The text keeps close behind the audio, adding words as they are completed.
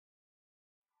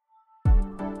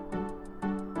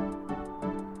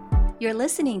You're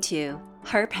listening to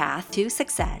Her Path to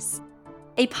Success,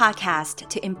 a podcast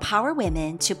to empower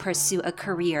women to pursue a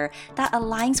career that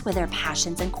aligns with their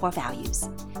passions and core values.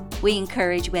 We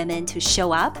encourage women to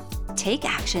show up, take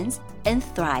actions, and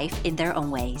thrive in their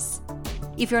own ways.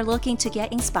 If you're looking to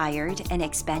get inspired and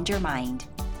expand your mind,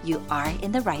 you are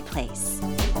in the right place.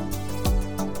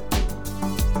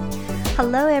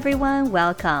 Hello, everyone.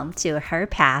 Welcome to Her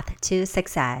Path to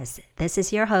Success. This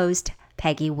is your host,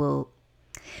 Peggy Wu.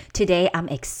 Today, I'm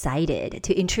excited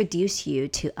to introduce you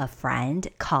to a friend,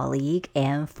 colleague,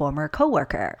 and former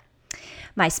coworker.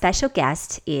 My special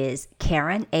guest is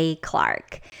Karen A.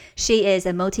 Clark. She is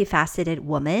a multifaceted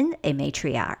woman, a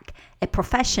matriarch, a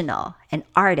professional, an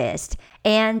artist,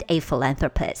 and a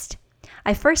philanthropist.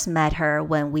 I first met her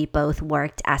when we both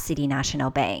worked at City National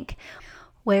Bank,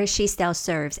 where she still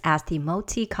serves as the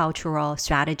Multicultural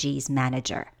Strategies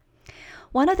Manager.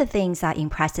 One of the things that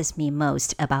impresses me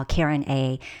most about Karen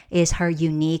A. is her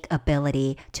unique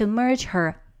ability to merge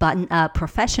her button-up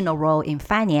professional role in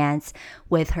finance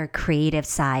with her creative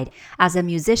side as a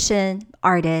musician,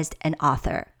 artist, and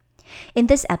author. In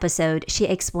this episode, she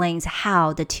explains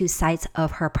how the two sides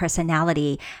of her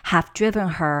personality have driven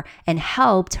her and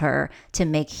helped her to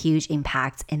make huge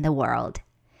impacts in the world.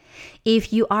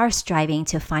 If you are striving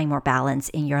to find more balance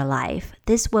in your life,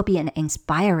 this will be an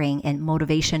inspiring and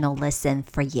motivational listen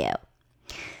for you.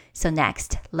 So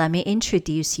next, let me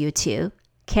introduce you to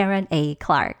Karen A.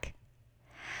 Clark.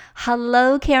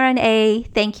 Hello, Karen A.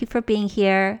 Thank you for being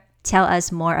here. Tell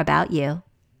us more about you.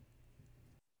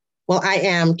 Well, I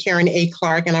am Karen A.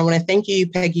 Clark, and I want to thank you,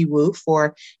 Peggy Wu,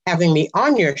 for having me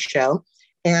on your show.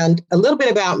 And a little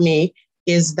bit about me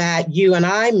is that you and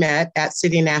I met at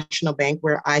City National Bank,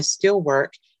 where I still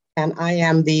work, and I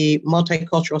am the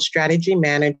Multicultural Strategy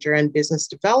Manager and Business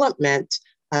Development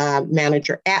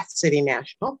Manager at City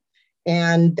National.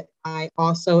 And I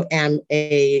also am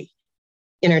a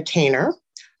entertainer.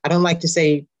 I don't like to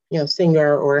say,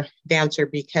 singer or dancer,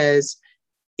 because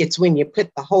it's when you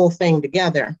put the whole thing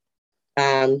together,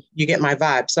 you get my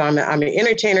vibe. So I'm an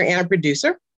entertainer and a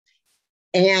producer.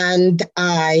 And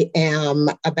I am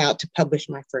about to publish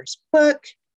my first book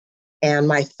and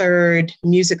my third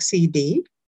music CD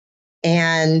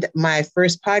and my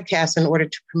first podcast in order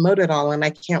to promote it all. And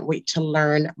I can't wait to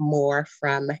learn more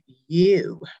from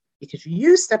you, because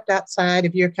you stepped outside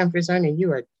of your comfort zone and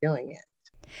you are doing it.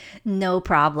 No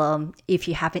problem. If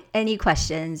you have any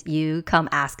questions, you come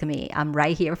ask me. I'm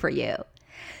right here for you.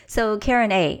 So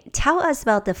Karen A., tell us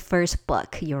about the first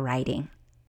book you're writing.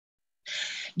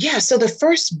 Yeah, so the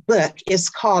first book is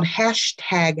called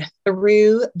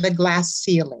 #Through the Glass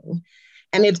Ceiling.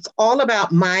 And it's all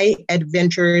about my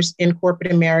adventures in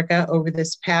corporate America over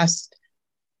this past,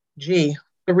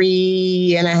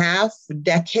 3.5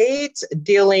 decades,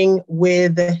 dealing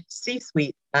with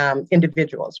C-suite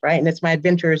individuals, right? And it's my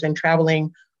adventures in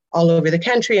traveling all over the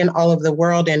country and all over the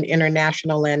world, and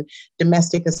international and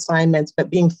domestic assignments, but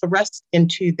being thrust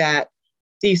into that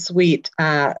C-suite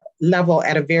level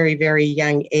at a very, very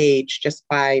young age, just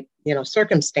by,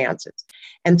 circumstances.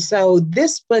 And so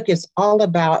this book is all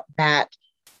about that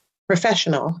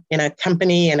professional in a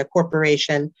company and a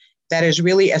corporation that is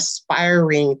really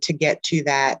aspiring to get to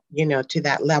that, to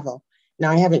that level.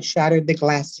 Now, I haven't shattered the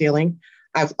glass ceiling.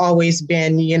 I've always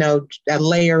been, a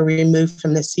layer removed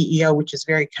from the CEO, which is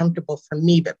very comfortable for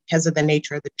me, but because of the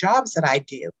nature of the jobs that I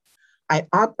do, I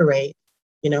operate,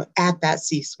 at that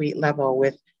C-suite level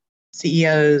with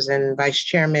CEOs and vice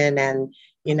chairmen and,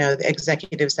 the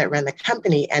executives that run the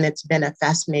company. And it's been a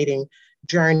fascinating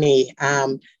journey.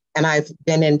 And I've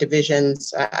been in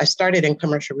divisions. I started in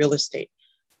commercial real estate,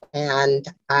 and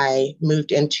I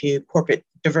moved into corporate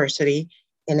diversity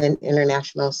in an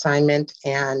international assignment.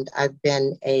 And I've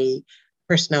been a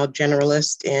personnel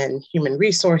generalist in human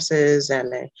resources,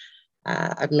 and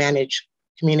I've managed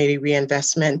community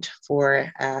reinvestment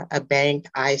for a bank.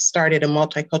 I started a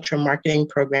multicultural marketing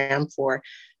program for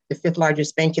the 5th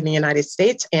largest bank in the United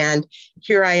States. And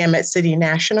here I am at City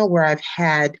National, where I've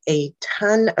had a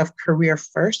ton of career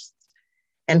firsts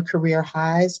and career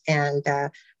highs. And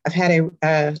I've had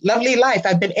a lovely life.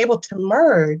 I've been able to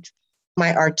merge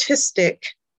my artistic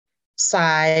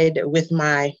side with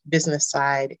my business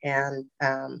side. And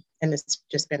it's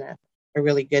just been a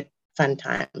really good, fun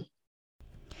time.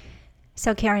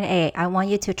 So Karen A., I want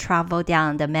you to travel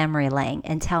down the memory lane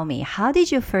and tell me, how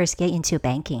did you first get into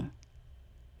banking?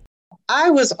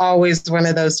 I was always one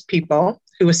of those people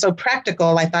who was so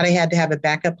practical. I thought I had to have a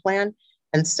backup plan.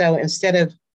 And so instead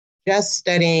of just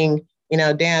studying,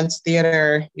 dance,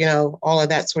 theater, all of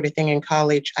that sort of thing in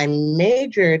college, I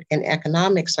majored in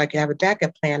economics so I could have a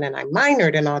backup plan, and I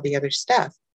minored in all the other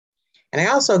stuff. And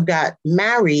I also got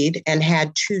married and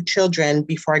had 2 children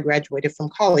before I graduated from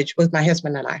college with my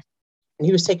husband and I. And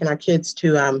he was taking our kids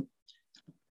to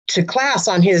class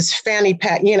on his fanny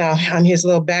pack, on his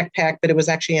little backpack, but it was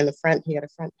actually in the front. He had a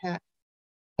front pack.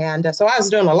 And so I was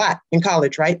doing a lot in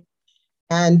college, right?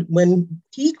 And when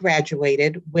he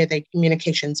graduated with a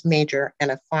communications major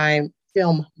and a fine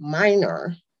film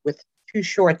minor with 2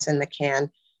 shorts in the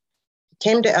can, he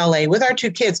came to LA with our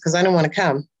 2 kids because I didn't want to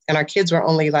come. And our kids were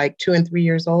only like 2 and 3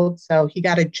 years old. So he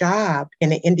got a job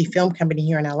in an indie film company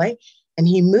here in LA, and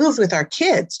he moved with our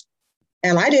kids.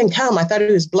 And I didn't come. I thought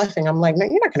he was bluffing. I'm like, no,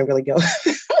 you're not going to really go.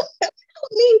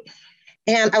 Me.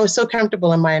 And I was so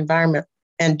comfortable in my environment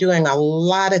and doing a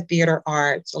lot of theater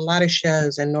arts, a lot of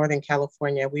shows in Northern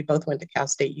California. We both went to Cal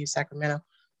State U Sacramento.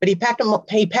 But he packed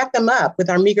them up with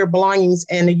our meager belongings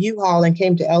in a U-Haul and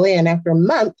came to LA. And after a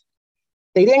month,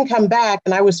 they didn't come back,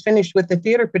 and I was finished with the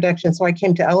theater production. So I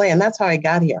came to LA, and that's how I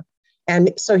got here.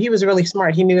 And so he was really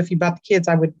smart. He knew if he bought the kids,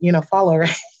 I would, follow,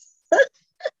 right?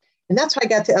 And that's how I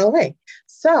got to LA.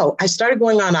 So I started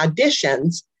going on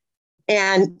auditions,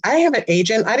 and I have an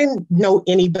agent. I didn't know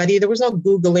anybody. There was no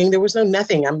Googling. There was no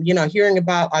nothing. I'm, hearing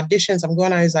about auditions. I'm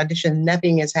going on his audition.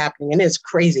 Nothing is happening. And it's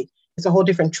crazy. It's a whole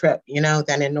different trip,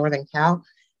 than in Northern Cal.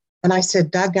 And I said,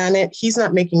 doggone it, he's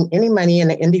not making any money in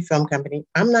an indie film company.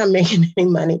 I'm not making any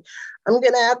money. I'm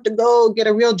going to have to go get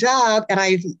a real job. And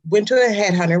I went to a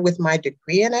headhunter with my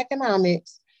degree in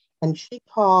economics. And she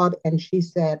called and she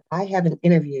said, I have an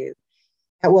interview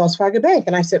at Wells Fargo Bank.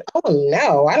 And I said, oh,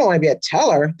 no, I don't want to be a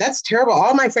teller. That's terrible.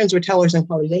 All my friends were tellers in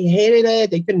college. They hated it.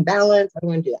 They couldn't balance. I don't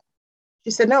want to do that. She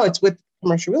said, no, it's with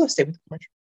commercial real estate.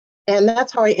 And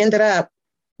that's how I ended up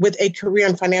with a career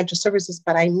in financial services,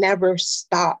 but I never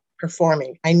stopped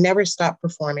performing.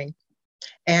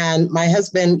 And my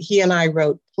husband, he and I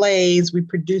wrote plays. We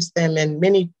produced them in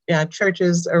many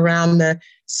churches around the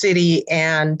city.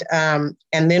 And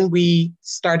then we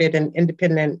started an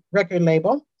independent record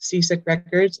label, Seasick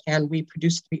Records, and we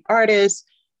produced 3 artists,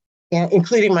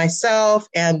 including myself,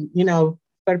 and,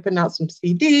 started putting out some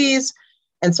CDs.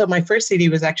 And so my first CD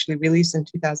was actually released in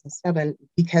 2007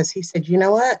 because he said, you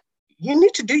know what? You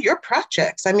need to do your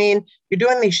projects. I mean, you're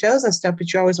doing these shows and stuff,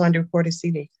 but you always wanted to record a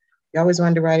CD. You always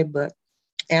wanted to write a book.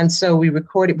 And so we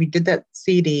did that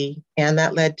CD, and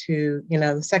that led to,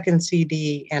 the second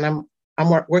CD. And I'm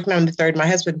working on the third. My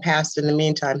husband passed in the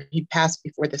meantime. He passed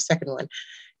before the second one.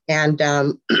 And,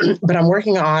 but I'm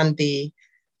working on the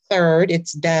third.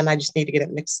 It's done. I just need to get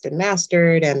it mixed and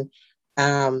mastered. And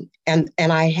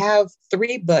I have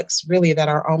 3 books really that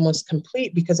are almost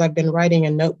complete because I've been writing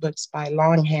in notebooks by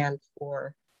longhand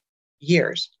for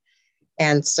years.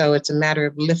 And so it's a matter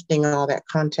of lifting all that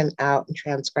content out and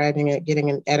transcribing it, getting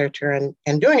an editor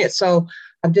and doing it. So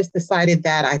I've just decided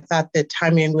that I thought the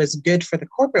timing was good for the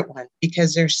corporate one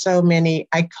because there's so many.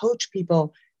 I coach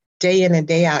people day in and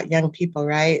day out, young people,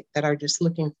 right, that are just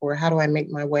looking for, how do I make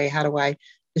my way? How do I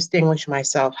distinguish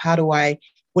myself?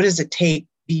 What does it take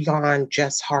beyond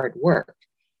just hard work?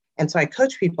 And so I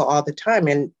coach people all the time,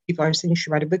 and people are saying, you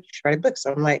should write a book.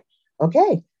 So I'm like,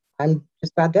 okay, I'm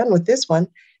just about done with this one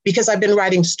because I've been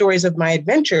writing stories of my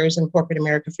adventures in corporate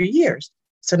America for years.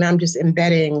 So now I'm just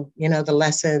embedding, the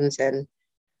lessons and,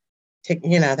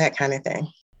 that kind of thing.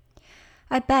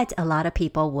 I bet a lot of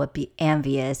people would be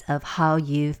envious of how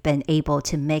you've been able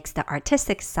to mix the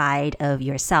artistic side of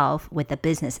yourself with the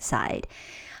business side.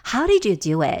 How did you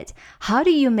do it? How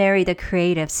do you marry the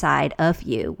creative side of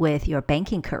you with your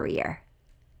banking career?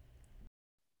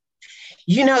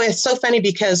 It's so funny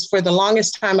because for the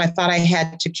longest time, I thought I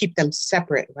had to keep them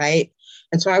separate, right?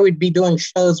 And so I would be doing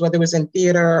shows, whether it was in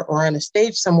theater or on a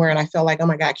stage somewhere, and I felt like, oh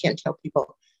my God, I can't tell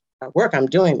people at work I'm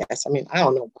doing this. I mean, I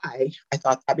don't know why I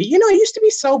thought that, but it used to be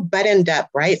so buttoned up,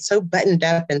 right? So buttoned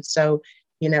up and so,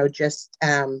 just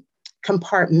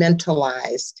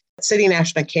compartmentalized. City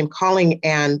National came calling,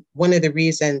 and one of the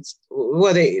reasons,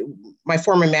 my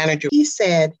former manager, he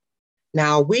said,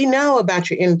 now we know about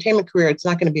your entertainment career. It's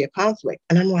not going to be a conflict.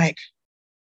 And I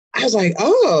was like,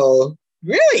 oh,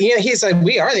 really? He said,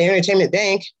 we are the entertainment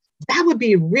bank. That would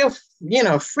be real,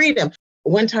 freedom.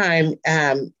 One time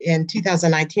in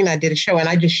 2019, I did a show and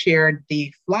I just shared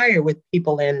the flyer with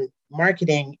people in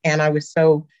marketing. And I was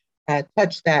so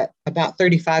touched that about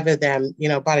 35 of them,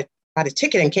 bought a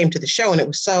ticket and came to the show. And it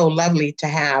was so lovely to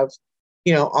have,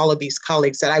 all of these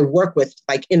colleagues that I work with,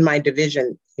 like in my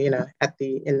division, in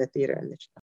the theater and the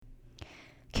show.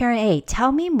 Karen A.,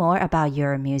 tell me more about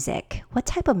your music. What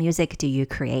type of music do you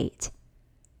create?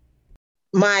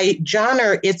 My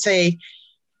genre, it's an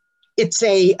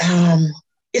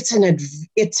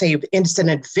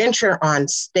adventure on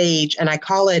stage, and I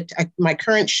call it. My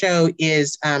current show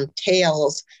is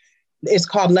Tales, It's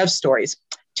called Love Stories,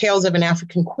 Tales of an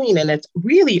African Queen. And it's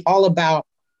really all about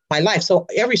my life. So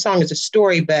every song is a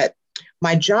story, but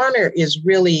my genre is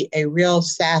really a real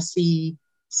sassy,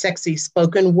 sexy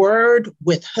spoken word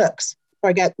with hooks. So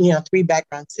I got, three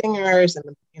background singers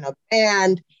and,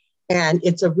 band. And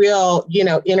it's a real,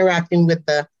 interacting with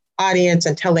the audience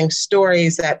and telling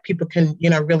stories that people can,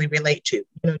 really relate to,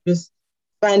 just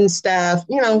fun stuff,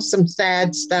 some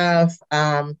sad stuff,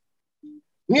 that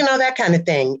kind of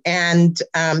thing. And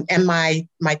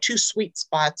my two sweet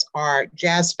spots are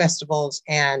jazz festivals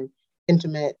and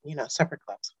intimate, supper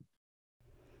clubs.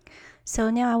 So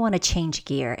now I want to change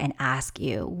gear and ask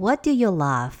you, what do you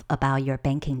love about your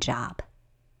banking job?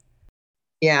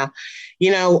 Yeah.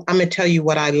 I'm going to tell you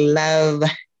what I love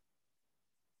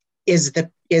is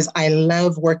I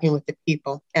love working with the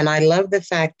people. And I love the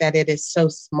fact that it is so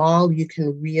small, you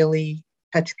can really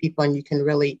touch people and you can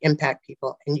really impact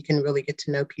people and you can really get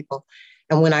to know people.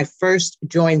 And when I first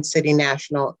joined City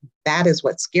National, that is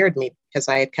what scared me because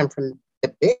I had come from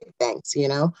the big banks,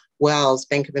 Wells,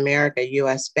 Bank of America,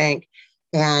 US Bank.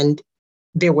 And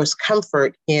there was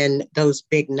comfort in those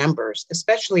big numbers,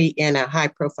 especially in a high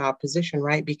profile position,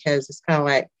 right? Because it's kind of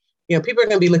like, people are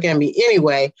going to be looking at me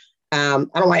anyway. I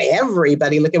don't want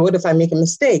everybody looking, what if I make a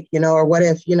mistake, or what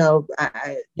if,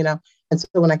 and so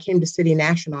when I came to City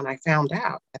National and I found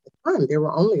out at the time, there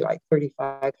were only like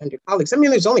 3,500 colleagues. I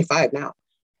mean, there's only 5 now.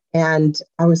 And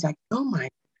I was like, oh my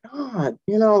God,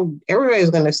 everybody's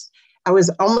going to,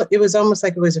 it was almost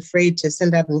like I was afraid to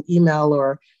send out an email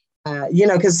or,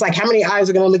 because it's like, how many eyes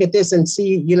are going to look at this and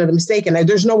see, the mistake? And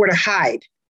there's nowhere to hide,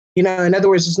 in other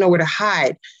words, there's nowhere to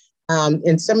hide.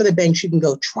 In some of the banks, you can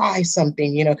go try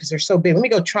something, because they're so big. Let me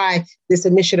go try this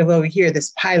initiative over here,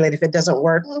 this pilot. If it doesn't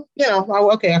work,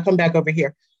 okay, I'll come back over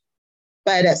here.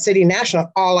 But at City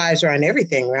National, all eyes are on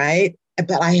everything, right?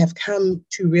 But I have come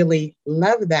to really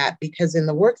love that because in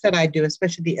the work that I do,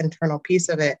 especially the internal piece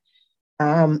of it,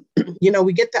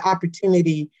 we get the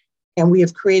opportunity and we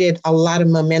have created a lot of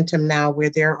momentum now where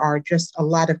there are just a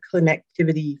lot of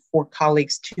connectivity for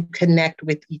colleagues to connect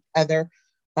with each other,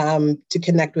 to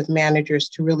connect with managers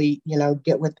to really,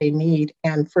 get what they need.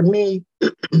 And for me,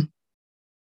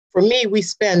 we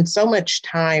spend so much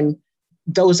time,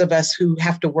 those of us who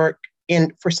have to work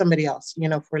for somebody else,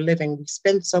 for a living, we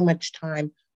spend so much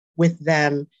time with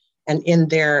them and in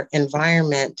their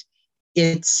environment.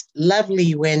 It's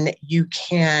lovely when you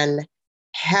can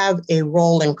have a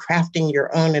role in crafting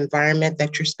your own environment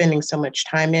that you're spending so much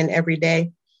time in every day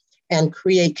and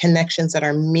create connections that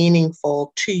are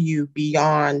meaningful to you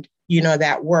beyond,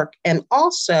 that work. And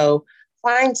also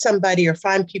find somebody or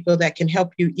find people that can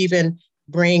help you even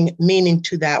bring meaning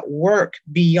to that work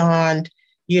beyond,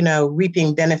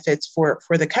 reaping benefits for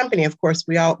the company. Of course,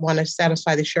 we all want to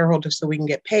satisfy the shareholders so we can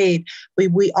get paid.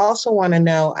 We also want to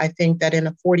know, I think, that in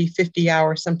a 40, 50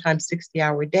 hour, sometimes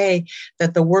 60-hour day,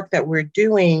 that the work that we're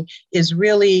doing is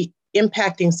really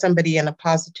impacting somebody in a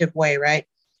positive way, right?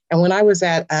 And when I was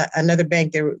at another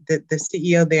bank, the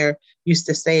CEO there used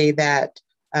to say that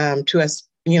to us,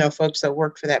 folks that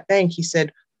worked for that bank, he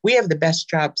said, we have the best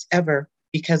jobs ever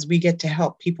because we get to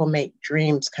help people make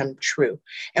dreams come true.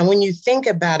 And when you think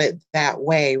about it that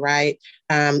way, right,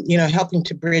 helping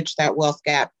to bridge that wealth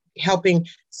gap, helping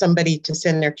somebody to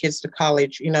send their kids to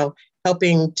college,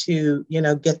 helping to,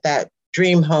 get that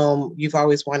dream home you've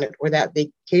always wanted or that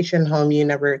vacation home you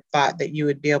never thought that you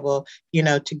would be able,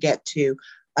 to get to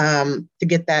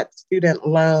get that student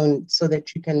loan so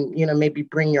that you can, maybe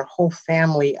bring your whole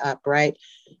family up, right?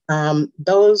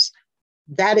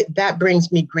 That brings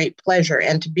me great pleasure.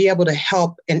 And to be able to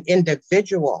help an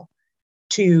individual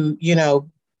to,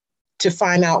 to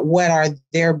find out what are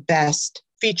their best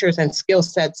features and skill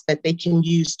sets that they can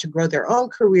use to grow their own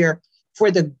career for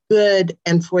the good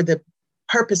and for the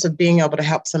purpose of being able to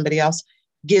help somebody else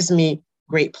gives me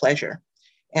great pleasure.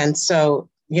 And so,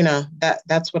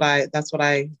 that's what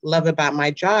I love about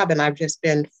my job. And I've just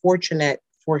been fortunate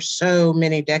for so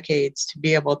many decades to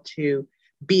be able to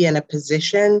be in a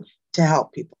position to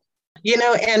help people,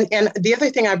 and the other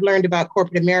thing I've learned about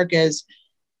corporate America is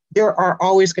there are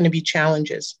always going to be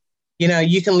challenges.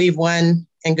 You can leave one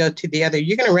and go to the other.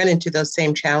 You're going to run into those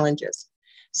same challenges.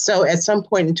 So at some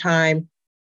point in time,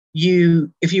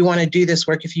 if you want to do this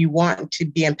work, if you want to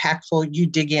be impactful, you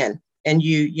dig in and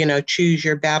you choose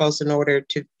your battles in order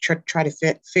to try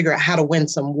to figure out how to win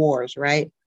some wars, right?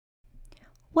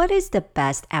 What is the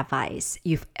best advice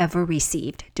you've ever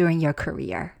received during your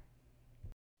career?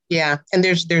 Yeah, and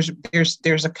there's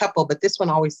a couple, but this one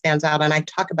always stands out, and I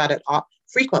talk about it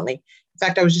frequently. In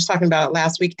fact, I was just talking about it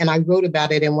last week, and I wrote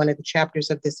about it in one of the chapters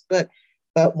of this book.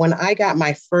 But when I got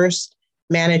my first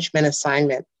management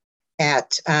assignment,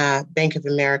 at Bank of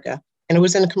America. And it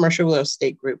was in a commercial real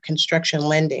estate group, construction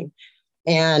lending.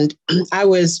 And I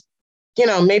was,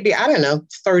 maybe, I don't know,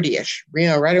 30-ish,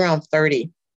 right around 30.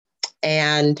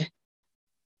 And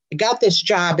I got this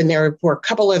job, and there were a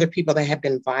couple other people that had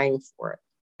been vying for it.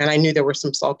 And I knew there were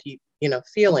some salty,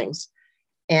 feelings.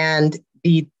 And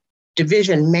the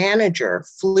division manager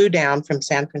flew down from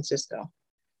San Francisco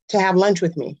to have lunch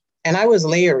with me. And I was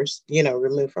layers,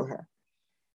 removed from her.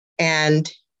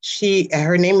 And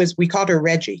her name was, we called her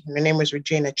Reggie. Her name was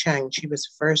Regina Chang. She was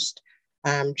first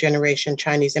generation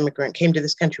Chinese immigrant, came to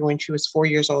this country when she was 4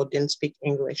 years old, didn't speak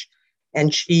English.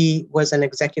 And she was an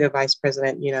executive vice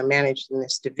president, managed in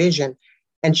this division.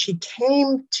 And she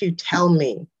came to tell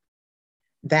me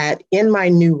that in my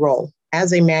new role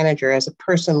as a manager, as a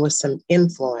person with some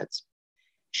influence,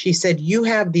 she said, you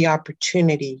have the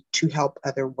opportunity to help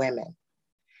other women.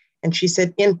 And she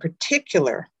said, in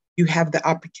particular, you have the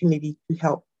opportunity to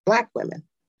help Black women.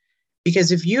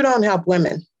 Because if you don't help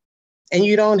women and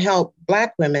you don't help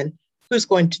Black women, who's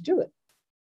going to do it?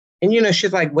 And,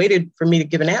 she's like, waited for me to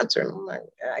give an answer. And I'm like,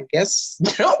 I guess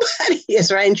nobody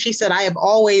is, right? And she said, I have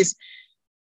always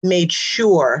made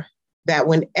sure that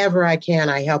whenever I can,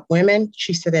 I help women.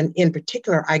 She said, and in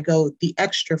particular, I go the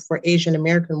extra for Asian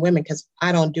American women because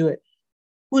I don't do it.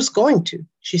 Who's going to?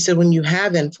 She said, when you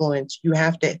have influence, you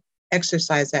have to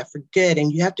exercise that for good.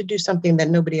 And you have to do something that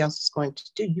nobody else is going to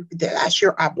do. That's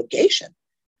your obligation.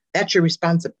 That's your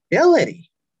responsibility.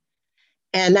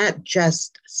 And that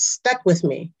just stuck with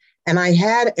me. And I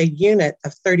had a unit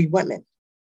of 30 women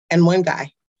and one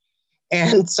guy.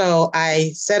 And so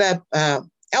I set up,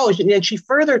 and she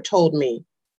further told me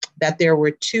that there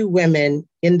were 2 women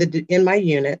in my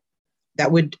unit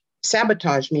that would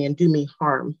sabotage me and do me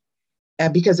harm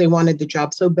because they wanted the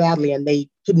job so badly and they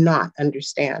could not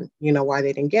understand, why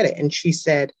they didn't get it. And she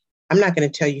said, I'm not going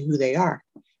to tell you who they are.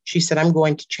 She said, I'm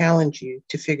going to challenge you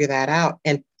to figure that out.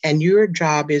 And your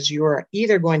job is you're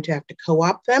either going to have to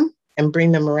co-opt them and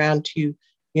bring them around to,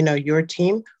 your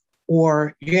team,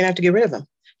 or you're going to have to get rid of them.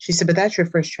 She said, but that's your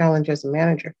first challenge as a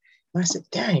manager. And I said,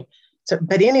 dang. So,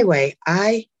 but anyway,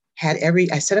 I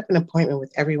set up an appointment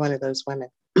with every one of those women,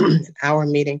 an hour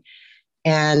meeting,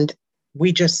 and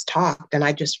we just talked, and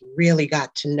I just really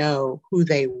got to know who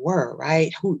they were,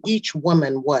 right? Who each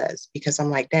woman was, because I'm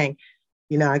like, dang,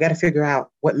 I got to figure out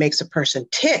what makes a person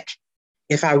tick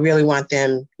if I really want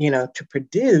them, to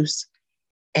produce.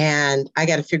 And I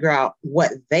got to figure out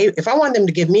if I want them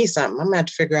to give me something, I'm going to have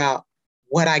to figure out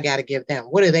what I got to give them.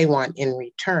 What do they want in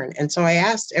return? And so I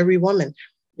asked every woman,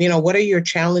 what are your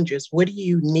challenges? What do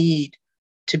you need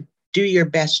to do your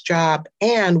best job?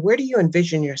 And where do you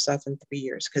envision yourself in 3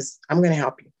 years? Because I'm going to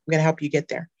help you. I'm going to help you get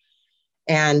there.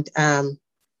 And, and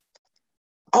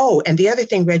the other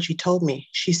thing Reggie told me,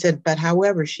 she said, but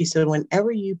however, she said,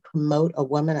 whenever you promote a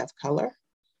woman of color,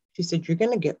 she said, you're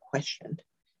going to get questioned.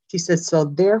 She said, so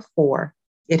therefore,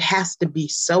 it has to be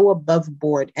so above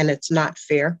board and it's not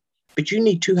fair, but you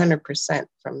need 200%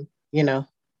 from, the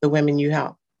women you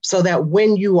help so that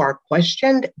when you are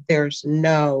questioned, there's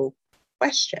no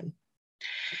question.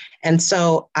 And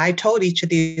so I told each of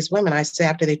these women, I said,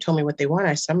 after they told me what they want,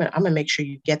 I said, I'm going to make sure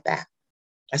you get that.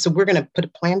 I said, we're going to put a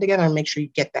plan together and make sure you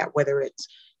get that, whether it's,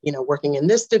 working in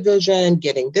this division,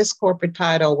 getting this corporate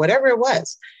title, whatever it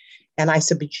was. And I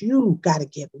said, but you got to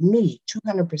give me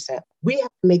 200%. We have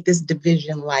to make this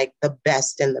division like the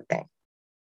best in the bank.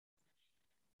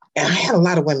 And I had a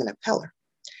lot of women of color.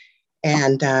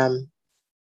 And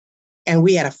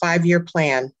we had a 5-year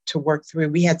plan to work through.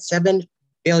 We had $7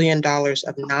 billion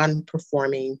of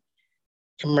non-performing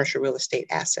commercial real estate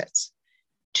assets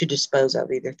to dispose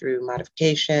of, either through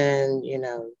modification,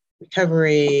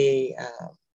 recovery,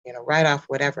 write-off,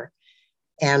 whatever.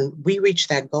 And we reached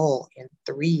that goal in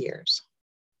 3 years.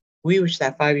 We reached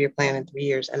that 5-year plan in 3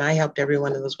 years. And I helped every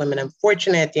one of those women.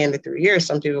 Unfortunately, at the end of 3 years,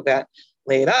 some people got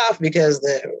laid off because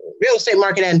the real estate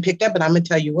market hadn't picked up. And I'm going to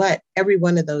tell you what, every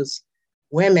one of those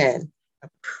women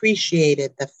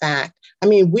appreciated the fact. I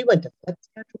mean, we went to flip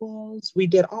schedules. We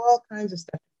did all kinds of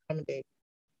stuff to accommodate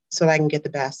so I can get the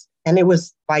best. And it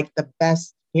was like the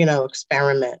best,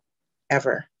 experiment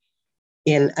ever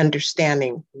in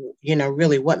understanding,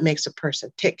 really what makes a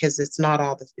person tick, because it's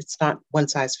not one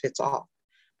size fits all.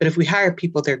 But if we hire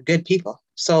people, they're good people.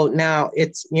 So now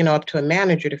it's, up to a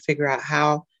manager to figure out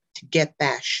how to get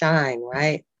that shine,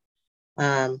 right?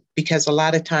 Because a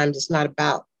lot of times it's not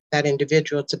about that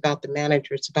individual, it's about the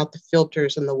manager, it's about the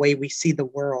filters and the way we see the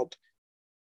world.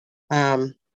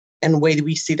 And the way that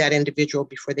we see that individual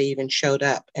before they even showed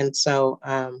up. And so,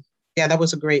 that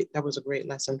was a great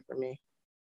lesson for me.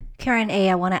 Karen A.,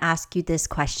 I want to ask you this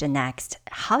question next.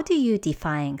 How do you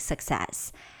define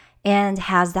success? And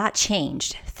has that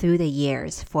changed through the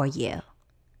years for you?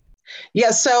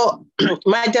 Yeah. So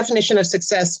my definition of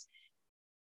success,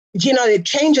 it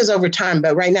changes over time.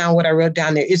 But right now, what I wrote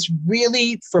down there, it's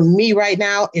really for me right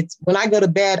now, it's when I go to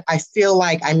bed, I feel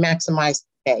like I maximize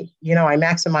the day. I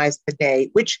maximize the day,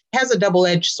 which has a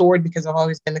double-edged sword because I've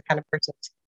always been the kind of person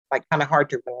that's like kind of hard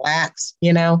to relax,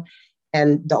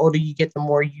 and the older you get, the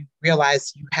more you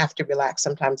realize you have to relax.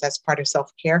 Sometimes that's part of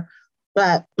self-care.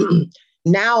 But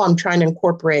now I'm trying to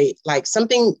incorporate like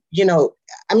something,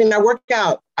 I work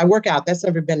out. That's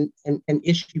never been an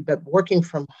issue, but working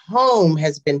from home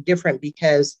has been different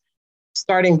because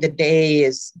starting the day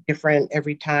is different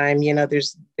every time.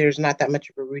 There's not that much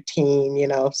of a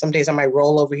routine. Some days I might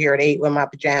roll over here at 8 with my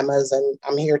pajamas and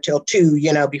I'm here till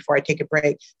 2, before I take a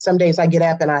break. Some days I get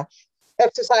up and I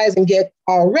exercise and get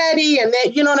all ready. And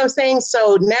then, you know what I'm saying?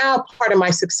 So now part of my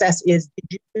success is,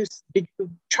 did you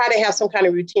try to have some kind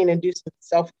of routine and do some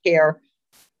self-care,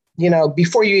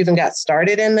 before you even got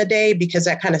started in the day, because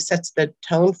that kind of sets the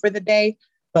tone for the day.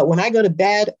 But when I go to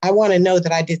bed, I want to know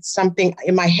that I did something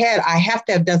in my head. I have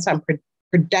to have done something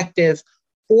productive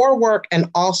for work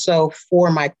and also for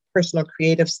my personal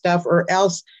creative stuff, or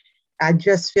else I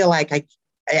just feel like I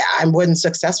wasn't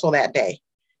successful that day.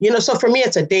 So for me,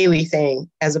 it's a daily thing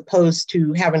as opposed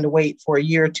to having to wait for a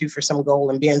year or two for some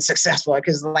goal and being successful,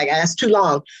 because like that's too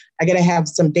long. I got to have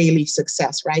some daily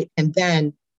success, right? And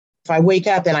then if I wake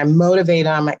up and I'm motivated,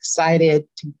 I'm excited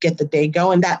to get the day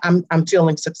going, that I'm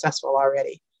feeling successful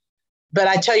already. But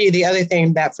I tell you, the other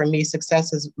thing that for me,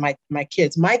 success is my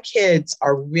kids. My kids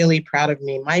are really proud of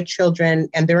me. My children,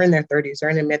 and they're in their 30s, they're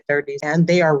in their mid 30s, and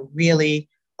they are really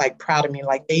like proud of me.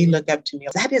 Like they look up to me.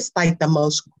 That is like the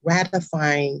most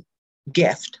gratifying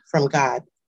gift from God,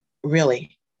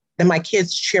 really. Then my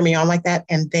kids cheer me on like that,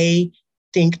 and they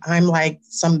think I'm like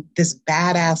this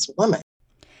badass woman.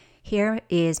 Here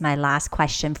is my last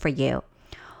question for you.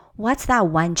 What's that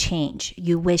one change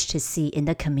you wish to see in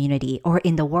the community or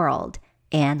in the world,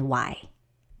 and why?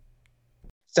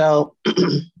 So,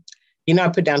 I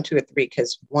put down 2 or 3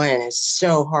 because one is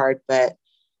so hard, but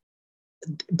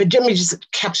let me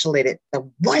just encapsulate it. The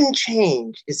one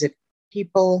change is if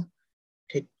people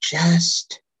could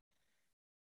just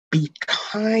be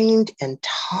kind and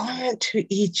tolerant to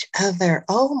each other.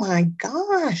 Oh my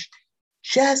gosh,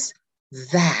 just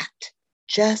that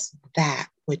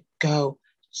would go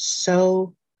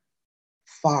so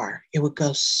far. It would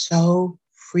go so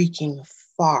freaking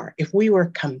far if we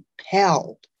were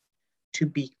compelled to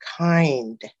be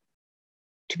kind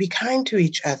to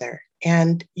each other.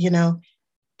 And,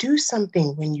 do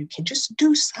something when you can. Just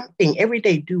do something every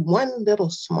day. Do one little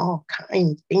small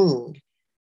kind thing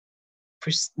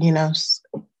for, dang,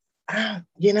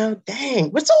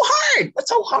 what's so hard? What's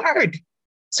so hard?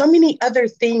 So many other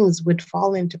things would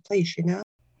fall into place,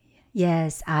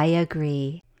 Yes, I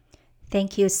agree.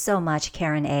 Thank you so much,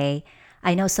 Karen A.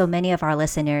 I know so many of our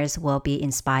listeners will be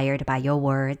inspired by your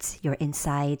words, your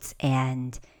insights,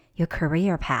 and your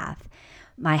career path.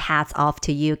 My hat's off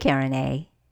to you, Karen A.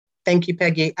 Thank you,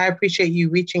 Peggy. I appreciate you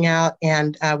reaching out,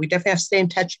 and we definitely have to stay in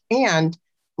touch. And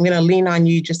I'm going to lean on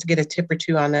you just to get a tip or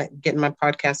two on getting my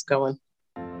podcast going.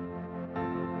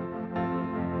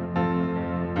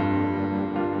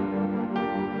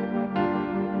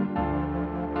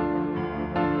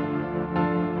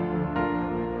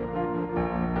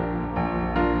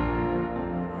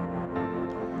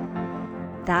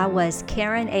 That was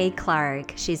Karen A.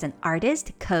 Clark. She's an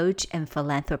artist, coach, and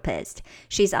philanthropist.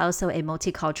 She's also a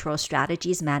multicultural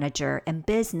strategies manager and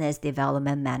business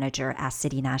development manager at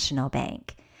City National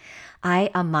Bank.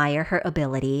 I admire her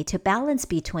ability to balance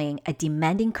between a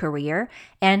demanding career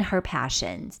and her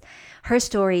passions. Her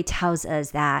story tells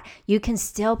us that you can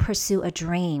still pursue a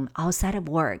dream outside of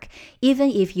work, even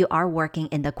if you are working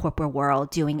in the corporate world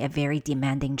doing a very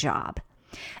demanding job.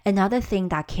 Another thing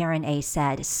that Karen A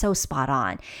said so spot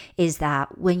on is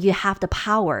that when you have the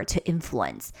power to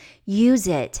influence, use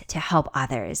it to help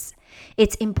others.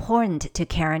 It's important to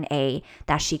Karen A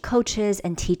that she coaches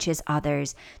and teaches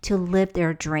others to live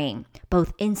their dream,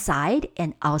 both inside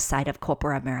and outside of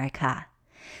corporate America.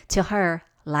 To her,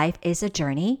 life is a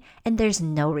journey and there's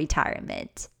no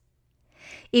retirement.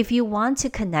 If you want to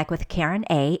connect with Karen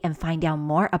A and find out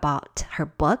more about her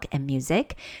book and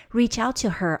music, reach out to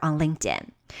her on LinkedIn.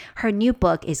 Her new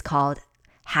book is called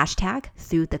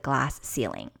 #Through the Glass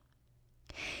Ceiling.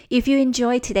 If you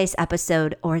enjoyed today's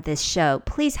episode or this show,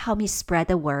 please help me spread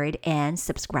the word and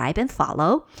subscribe and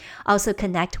follow. Also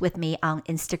connect with me on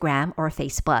Instagram or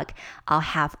Facebook. I'll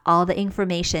have all the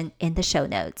information in the show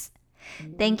notes.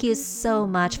 Thank you so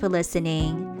much for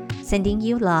listening. Sending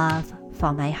you love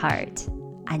from my heart.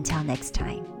 Until next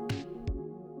time.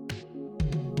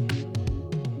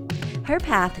 Her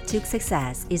Path to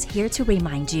Success is here to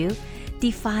remind you,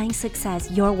 define success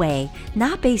your way,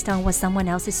 not based on what someone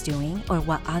else is doing or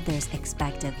what others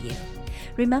expect of you.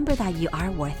 Remember that you are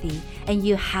worthy and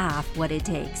you have what it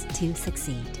takes to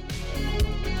succeed.